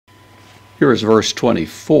Here is verse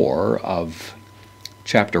 24 of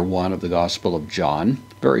chapter 1 of the Gospel of John.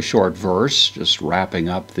 Very short verse, just wrapping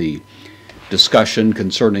up the discussion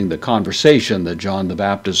concerning the conversation that John the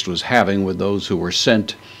Baptist was having with those who were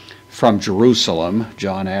sent from Jerusalem.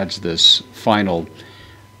 John adds this final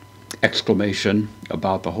exclamation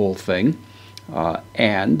about the whole thing,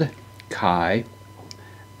 and kai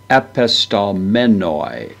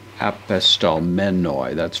apostalmenoi.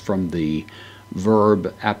 Apostalmenoi, that's from the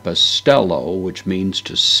verb apostello, which means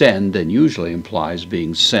to send, and usually implies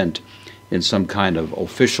being sent in some kind of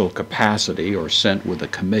official capacity or sent with a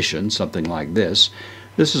commission, something like this.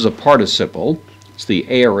 This is a participle. It's the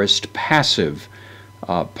aorist passive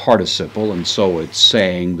participle, and so it's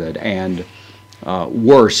saying that and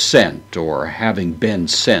were sent, or having been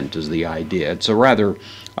sent is the idea. It's a rather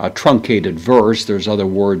truncated verse. There's other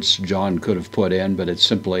words John could have put in, but it's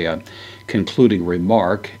simply a concluding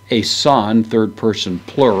remark. Eison, third person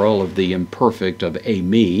plural of the imperfect of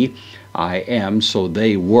eimi, I am, so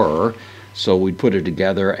they were. So we put it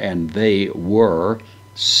together, and they were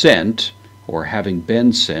sent, or having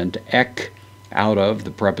been sent. Ek, out of,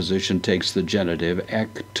 the preposition takes the genitive.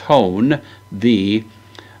 Ek ton, the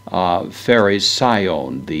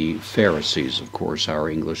Pharisaion, the Pharisees, of course, our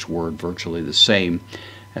English word virtually the same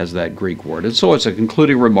as that Greek word. And so it's a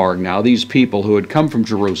concluding remark now. These people who had come from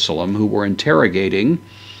Jerusalem, who were interrogating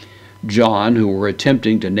John, who were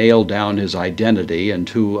attempting to nail down his identity, and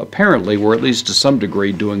who apparently were, at least to some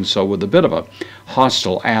degree, doing so with a bit of a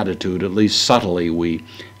hostile attitude, at least subtly we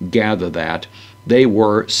gather that. They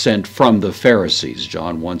were sent from the Pharisees.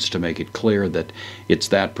 John wants to make it clear that it's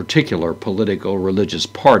that particular political religious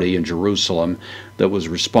party in Jerusalem that was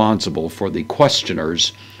responsible for the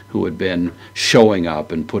questioners who had been showing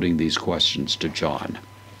up and putting these questions to John.